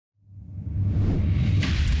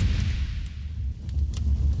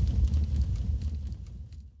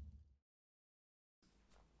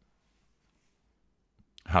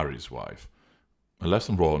Harry's Wife, A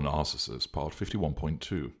Lesson for a Narcissist, part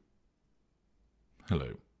 51.2.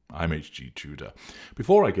 Hello, I'm H.G. Tudor.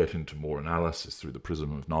 Before I get into more analysis through the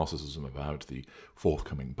prism of narcissism about the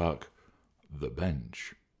forthcoming book, The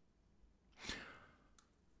Bench,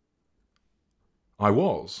 I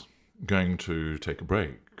was going to take a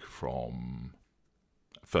break from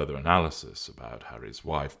further analysis about Harry's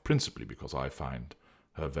wife, principally because I find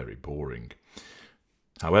her very boring.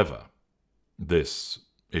 However, this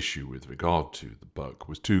issue with regard to the book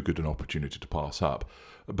was too good an opportunity to pass up,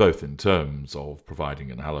 both in terms of providing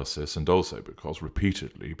analysis and also because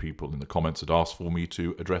repeatedly people in the comments had asked for me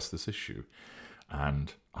to address this issue.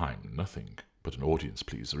 And I'm nothing but an audience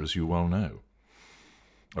pleaser, as you well know.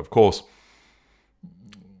 Of course,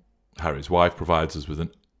 Harry's Wife provides us with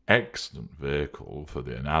an excellent vehicle for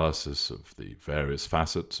the analysis of the various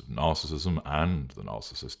facets of narcissism and the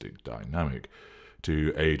narcissistic dynamic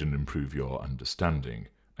to aid and improve your understanding,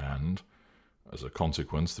 and, as a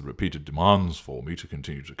consequence, the repeated demands for me to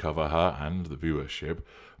continue to cover her and the viewership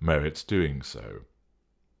merits doing so.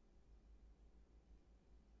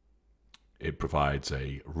 It provides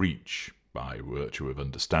a reach by virtue of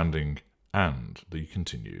understanding and the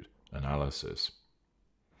continued analysis.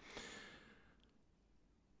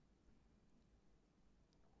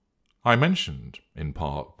 I mentioned in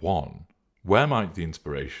part 1 where might the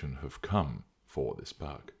inspiration have come for this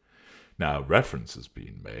book. Now, reference has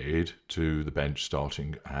been made to The Bench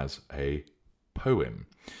starting as a poem,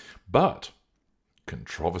 but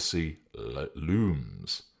controversy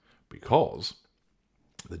looms because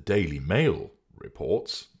the Daily Mail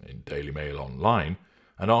reports in Daily Mail Online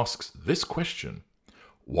and asks this question: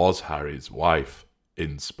 was Harry's Wife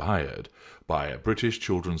inspired by a British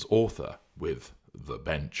children's author with The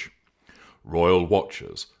Bench? Royal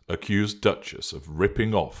watchers accused Duchess of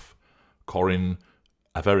ripping off Corinne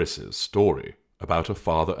Averis's story about a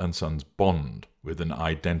father and son's bond with an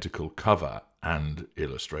identical cover and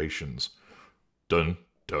illustrations. Dun,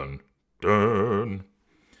 dun, dun.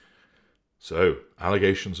 So,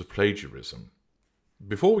 allegations of plagiarism.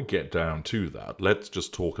 Before we get down to that, let's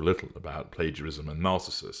just talk a little about plagiarism and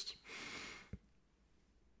narcissists.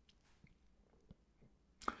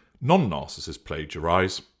 Non-narcissists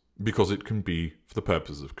plagiarize because it can be for the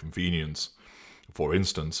purpose of convenience. For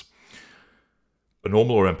instance, a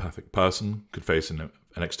normal or empathic person could face an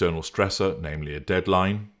external stressor, namely a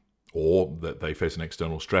deadline, or that they face an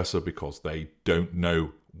external stressor because they don't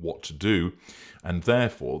know what to do, and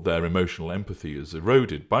therefore their emotional empathy is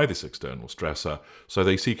eroded by this external stressor, so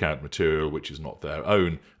they seek out material which is not their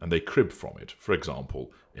own, and they crib from it, for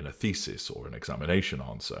example, in a thesis or an examination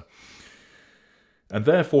answer. And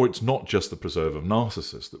therefore it's not just the preserve of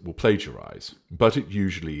narcissists that will plagiarize, but it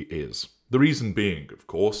usually is. The reason being, of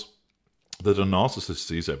course, that a narcissist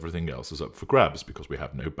sees everything else as up for grabs because we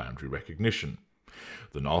have no boundary recognition.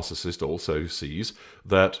 The narcissist also sees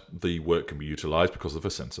that the work can be utilized because of a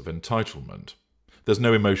sense of entitlement. There's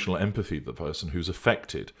no emotional empathy to the person who's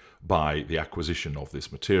affected by the acquisition of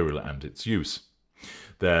this material and its use.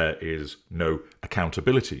 There is no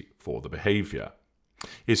accountability for the behaviour.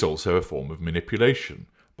 It's also a form of manipulation.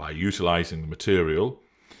 By utilizing the material,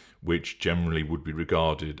 which generally would be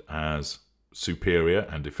regarded as superior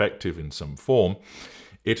and effective in some form,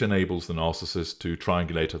 it enables the narcissist to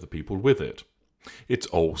triangulate other people with it. It's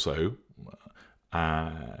also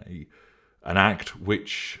an act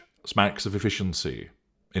which smacks of efficiency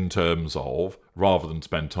in terms of, rather than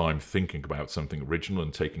spend time thinking about something original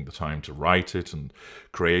and taking the time to write it and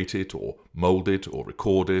create it or mould it or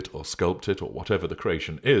record it or sculpt it or whatever the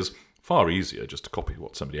creation is, far easier just to copy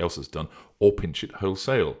what somebody else has done or pinch it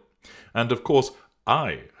wholesale. And of course,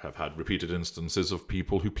 I have had repeated instances of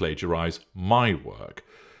people who plagiarize my work,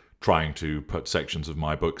 trying to put sections of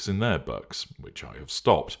my books in their books, which I have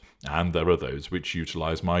stopped, and there are those which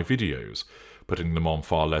utilize my videos, putting them on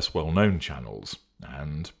far less well-known channels,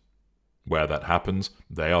 and where that happens,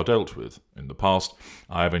 they are dealt with. In the past,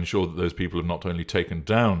 I have ensured that those people have not only taken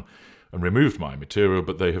down and removed my material,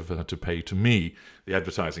 but they have had to pay to me the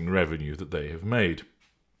advertising revenue that they have made.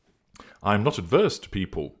 I'm not adverse to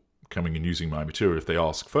people coming and using my material if they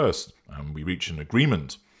ask first, and we reach an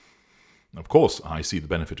agreement. Of course, I see the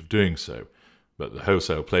benefit of doing so, but the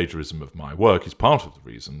wholesale plagiarism of my work is part of the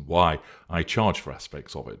reason why I charge for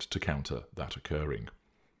aspects of it to counter that occurring.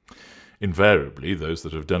 Invariably, those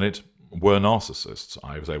that have done it were narcissists.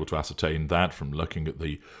 I was able to ascertain that from looking at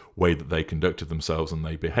the way that they conducted themselves and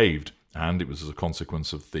they behaved, and it was as a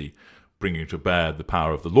consequence of the bringing to bear the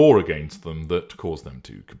power of the law against them that caused them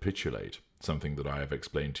to capitulate, something that I have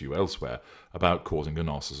explained to you elsewhere about causing a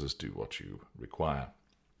narcissist do what you require.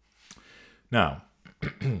 Now,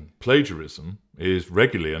 Plagiarism is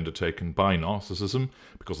regularly undertaken by narcissism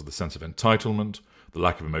because of the sense of entitlement, the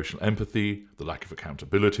lack of emotional empathy, the lack of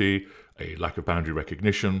accountability, a lack of boundary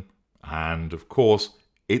recognition, and, of course,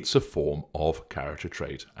 it's a form of character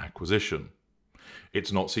trait acquisition.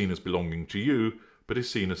 It's not seen as belonging to you, but is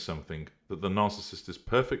seen as something that the narcissist is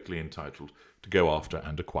perfectly entitled to go after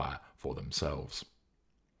and acquire for themselves.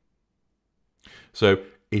 So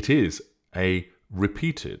it is a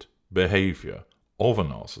repeated behaviour of a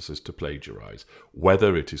narcissist to plagiarise,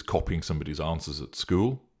 whether it is copying somebody's answers at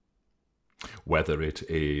school, whether it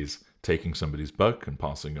is taking somebody's book and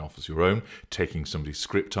passing it off as your own, taking somebody's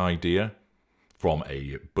script idea from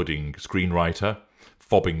a budding screenwriter,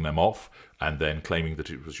 fobbing them off, and then claiming that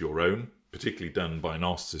it was your own, particularly done by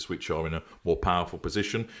narcissists which are in a more powerful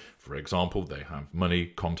position. For example, they have money,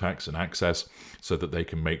 contacts, and access so that they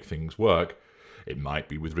can make things work. It might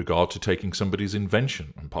be with regard to taking somebody's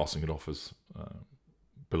invention and passing it off as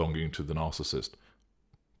belonging to the narcissist.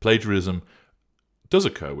 Plagiarism does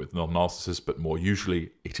occur with non-narcissists, but more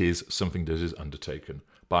usually it is something that is undertaken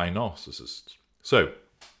by narcissists. So,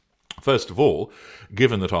 first of all,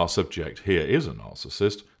 given that our subject here is a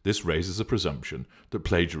narcissist, this raises a presumption that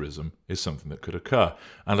plagiarism is something that could occur.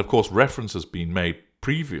 And of course, reference has been made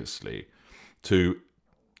previously to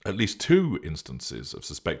at least 2 instances of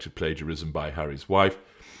suspected plagiarism by Harry's wife.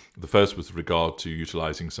 The first was with regard to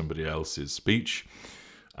utilising somebody else's speech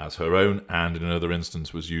as her own, and in another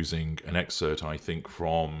instance was using an excerpt, I think,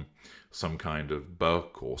 from some kind of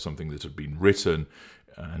book or something that had been written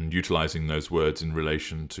and utilising those words in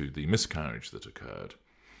relation to the miscarriage that occurred.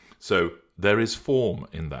 So there is form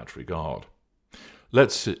in that regard.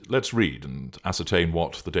 Let's read and ascertain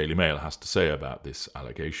what the Daily Mail has to say about this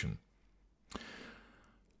allegation.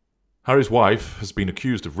 Harry's wife has been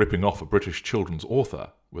accused of ripping off a British children's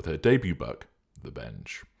author with her debut book, The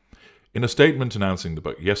Bench. In a statement announcing the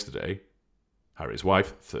book yesterday, Harry's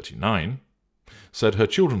wife, 39, said her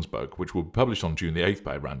children's book, which will be published on June the 8th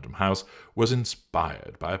by Random House, was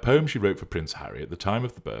inspired by a poem she wrote for Prince Harry at the time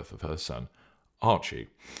of the birth of her son, Archie.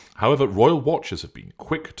 However, royal watchers have been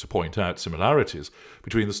quick to point out similarities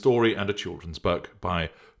between the story and a children's book by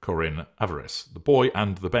Corinne Avaris, The Boy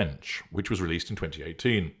and the Bench, which was released in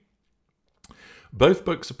 2018. Both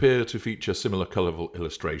books appear to feature similar colourful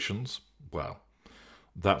illustrations. Well,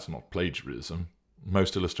 that's not plagiarism.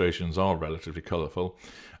 Most illustrations are relatively colourful.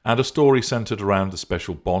 And a story centred around the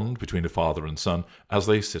special bond between a father and son as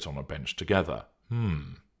they sit on a bench together.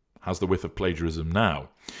 Has the whiff of plagiarism now.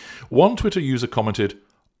 One Twitter user commented,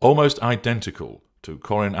 almost identical to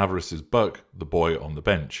Corinne Avaris's book, The Boy on the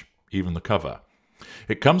Bench, even the cover.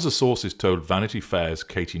 It comes as sources told Vanity Fair's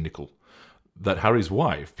Katie Nicholl that Harry's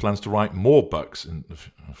wife plans to write more books,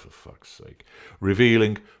 for fuck's sake,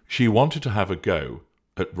 revealing she wanted to have a go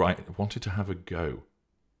at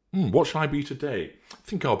what shall I be today? I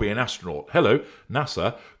think I'll be an astronaut. Hello,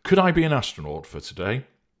 NASA. Could I be an astronaut for today?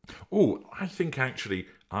 Oh, I think actually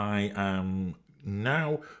I am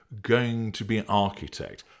now going to be an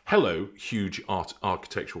architect. Hello, huge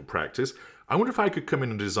architectural practice. I wonder if I could come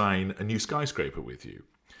in and design a new skyscraper with you.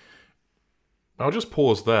 I'll just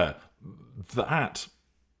pause there. That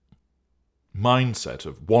mindset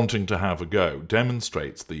of wanting to have a go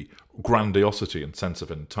demonstrates the grandiosity and sense of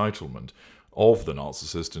entitlement of the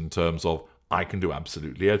narcissist in terms of, I can do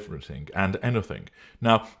absolutely everything and anything.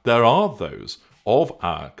 Now, there are those of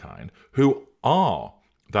our kind who are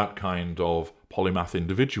that kind of polymath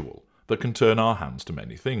individual that can turn our hands to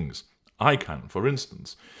many things. I can, for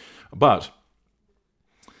instance. But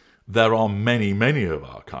there are many, many of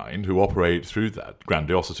our kind who operate through that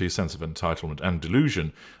grandiosity, sense of entitlement and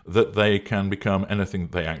delusion that they can become anything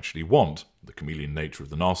that they actually want. The chameleon nature of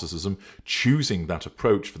the narcissism, choosing that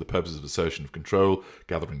approach for the purposes of assertion of control,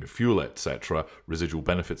 gathering of fuel, etc., residual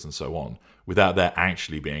benefits and so on, without there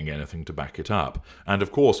actually being anything to back it up. And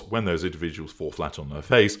of course, when those individuals fall flat on their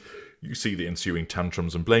face, you see the ensuing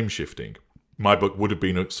tantrums and blame shifting. My book would have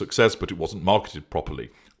been a success, but it wasn't marketed properly.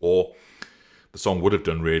 Or the song would have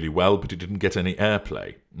done really well, but it didn't get any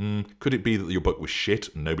airplay. Could it be that your book was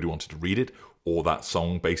shit and nobody wanted to read it? Or that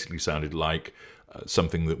song basically sounded like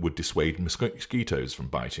something that would dissuade mosquitoes from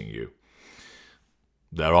biting you?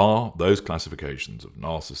 There are those classifications of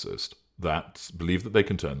narcissist that believe that they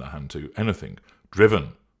can turn their hand to anything,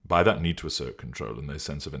 driven by that need to assert control and their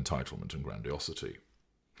sense of entitlement and grandiosity.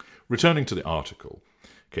 Returning to the article,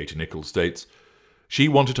 Katie Nicholl states, she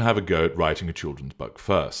wanted to have a go at writing a children's book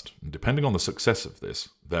first, and depending on the success of this,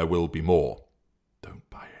 there will be more. Don't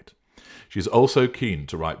buy it. She's also keen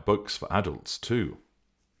to write books for adults too.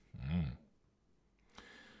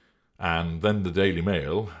 And then the Daily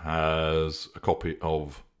Mail has a copy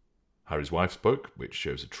of Harry's wife's book, which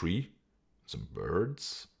shows a tree, some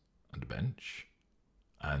birds, and a bench.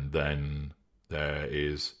 And then there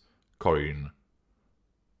is Corinne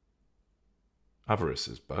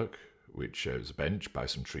Avarice's book, which shows a bench by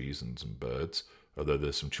some trees and some birds, although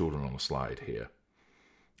there's some children on a slide here.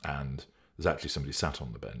 And there's actually somebody sat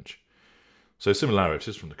on the bench. So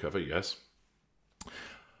similarities from the cover, yes.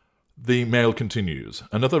 The mail continues.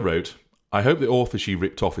 Another wrote, I hope the author she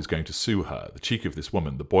ripped off is going to sue her. The cheek of this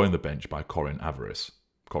woman, The Boy on the Bench by Corinne Avarice.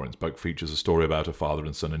 Corinne's book features a story about a father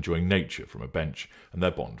and son enjoying nature from a bench and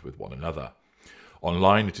their bond with one another.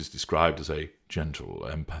 Online it is described as a gentle,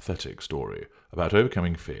 empathetic story about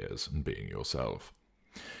overcoming fears and being yourself.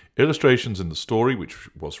 Illustrations in the story,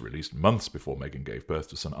 which was released months before Meghan gave birth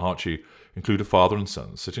to son Archie, include a father and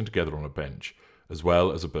son sitting together on a bench, as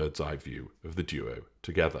well as a bird's-eye view of the duo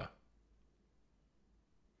together.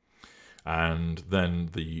 And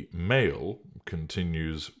then the mail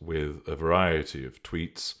continues with a variety of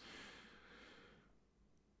tweets,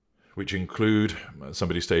 which include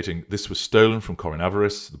somebody stating, this was stolen from Corinne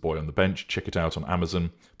Avarice, The Boy on the Bench, check it out on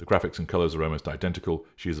Amazon. The graphics and colours are almost identical.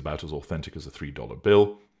 She is about as authentic as a $3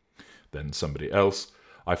 bill. Then somebody else,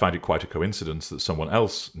 I find it quite a coincidence that someone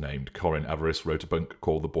else named Corinne Avarice wrote a book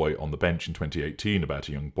called The Boy on the Bench in 2018 about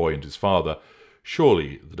a young boy and his father.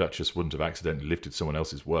 Surely the Duchess wouldn't have accidentally lifted someone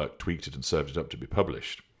else's work, tweaked it and served it up to be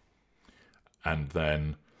published. And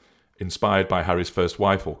then, inspired by Harry's first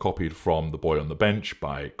wife or copied from The Boy on the Bench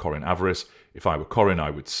by Corinne Avarice, if I were Corinne I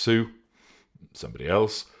would sue. Somebody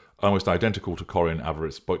else, almost identical to Corinne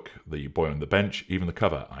Avarice's book The Boy on the Bench, even the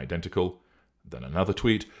cover identical. Then another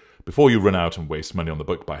tweet, before you run out and waste money on the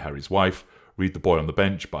book by Harry's wife, read The Boy on the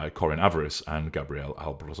Bench by Corinne Avarice and Gabrielle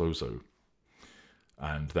Albrozoso.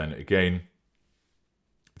 And then again,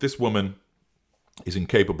 this woman is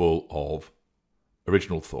incapable of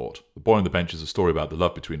original thought. The Boy on the Bench is a story about the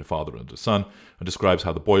love between a father and a son and describes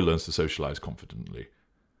how the boy learns to socialise confidently.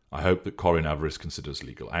 I hope that Corinne Avarice considers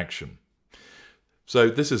legal action. So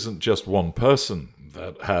this isn't just one person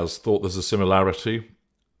that has thought there's a similarity.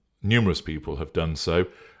 Numerous people have done so.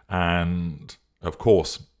 And, of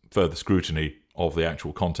course, further scrutiny of the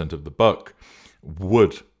actual content of the book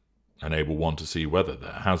would enable one to see whether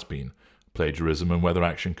there has been plagiarism and whether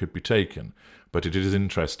action could be taken. But it is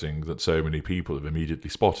interesting that so many people have immediately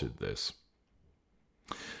spotted this.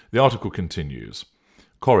 The article continues.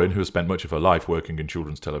 Corinne, who has spent much of her life working in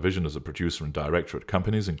children's television as a producer and director at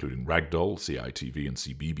companies including Ragdoll, CITV and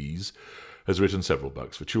CBeebies, has written several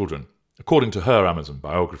books for children. According to her Amazon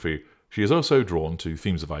biography, she is also drawn to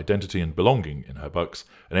themes of identity and belonging in her books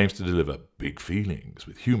and aims to deliver big feelings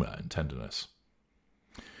with humour and tenderness.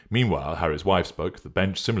 Meanwhile, Harry's wife's book, The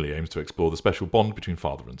Bench, similarly aims to explore the special bond between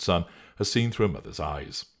father and son as seen through a mother's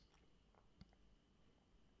eyes.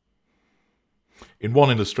 In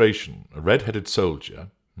one illustration, a red-headed soldier,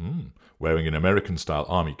 wearing an American-style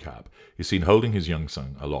army cap, is seen holding his young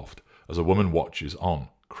son aloft as a woman watches on,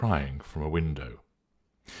 crying from a window.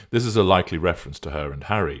 This is a likely reference to her and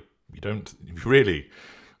Harry, you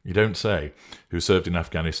don't say, who served in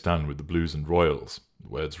Afghanistan with the Blues and Royals. The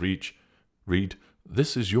words read,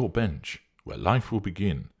 this is your bench, where life will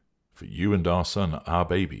begin, for you and our son, our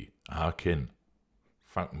baby, our kin.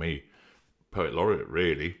 Fuck me. Poet laureate,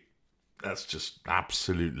 really. That's just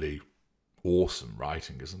absolutely awesome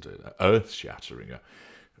writing, isn't it? Earth-shattering.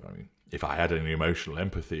 I mean, if I had any emotional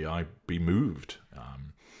empathy, I'd be moved.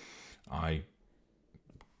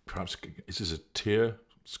 Perhaps, is this a tear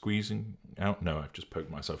squeezing out? No, I've just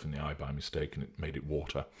poked myself in the eye by mistake and it made it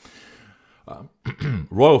water.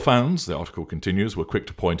 Royal fans, the article continues, were quick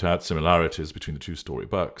to point out similarities between the two story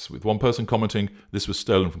books, with one person commenting, this was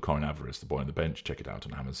stolen from Corinne Avarice, The Boy on the Bench, check it out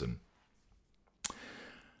on Amazon.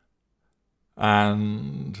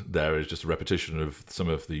 And there is just a repetition of some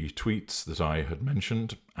of the tweets that I had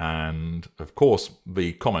mentioned, and of course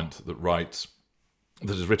the comment that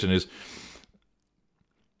is written is,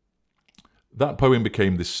 that poem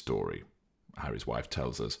became this story, Harry's wife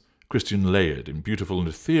tells us. Christian layered in beautiful and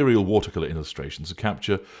ethereal watercolour illustrations to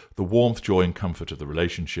capture the warmth, joy and comfort of the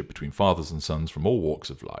relationship between fathers and sons from all walks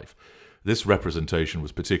of life. This representation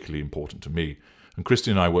was particularly important to me, and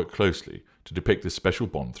Christian and I worked closely to depict this special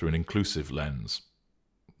bond through an inclusive lens.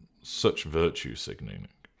 Such virtue signalling.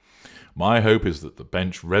 My hope is that The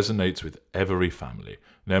Bench resonates with every family,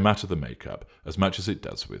 no matter the makeup, as much as it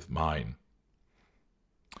does with mine.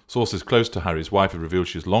 Sources close to Harry's wife have revealed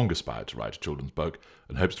she has long aspired to write a children's book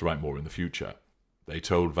and hopes to write more in the future. They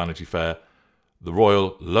told Vanity Fair, the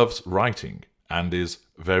royal loves writing and is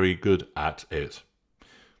very good at it.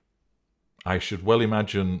 I should well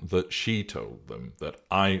imagine that she told them that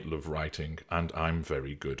I love writing and I'm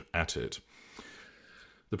very good at it.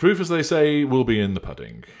 The proof, as they say, will be in the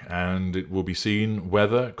pudding, and it will be seen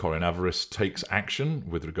whether Corin Avaris takes action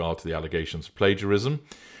with regard to the allegations of plagiarism.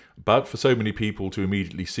 But for so many people to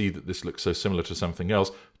immediately see that this looks so similar to something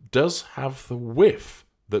else does have the whiff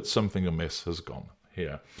that something amiss has gone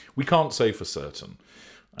here. We can't say for certain,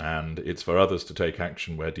 and it's for others to take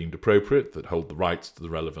action where deemed appropriate, that hold the rights to the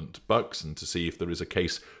relevant bucks, and to see if there is a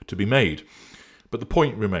case to be made. But the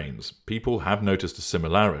point remains, people have noticed a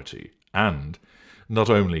similarity, and not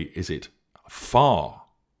only is it far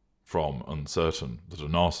from uncertain that a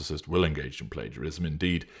narcissist will engage in plagiarism,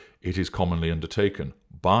 indeed, it is commonly undertaken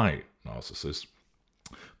by narcissists.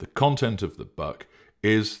 The content of the buck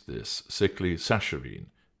is this sickly, saccharine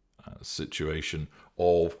situation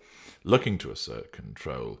of looking to assert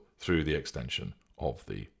control through the extension of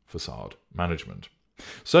the facade management.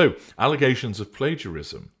 So, allegations of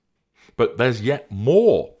plagiarism. But there's yet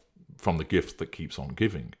more from the gift that keeps on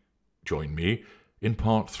giving. Join me in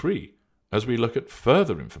part 3 as we look at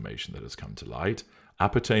further information that has come to light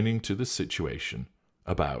appertaining to the situation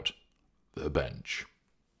about the bench.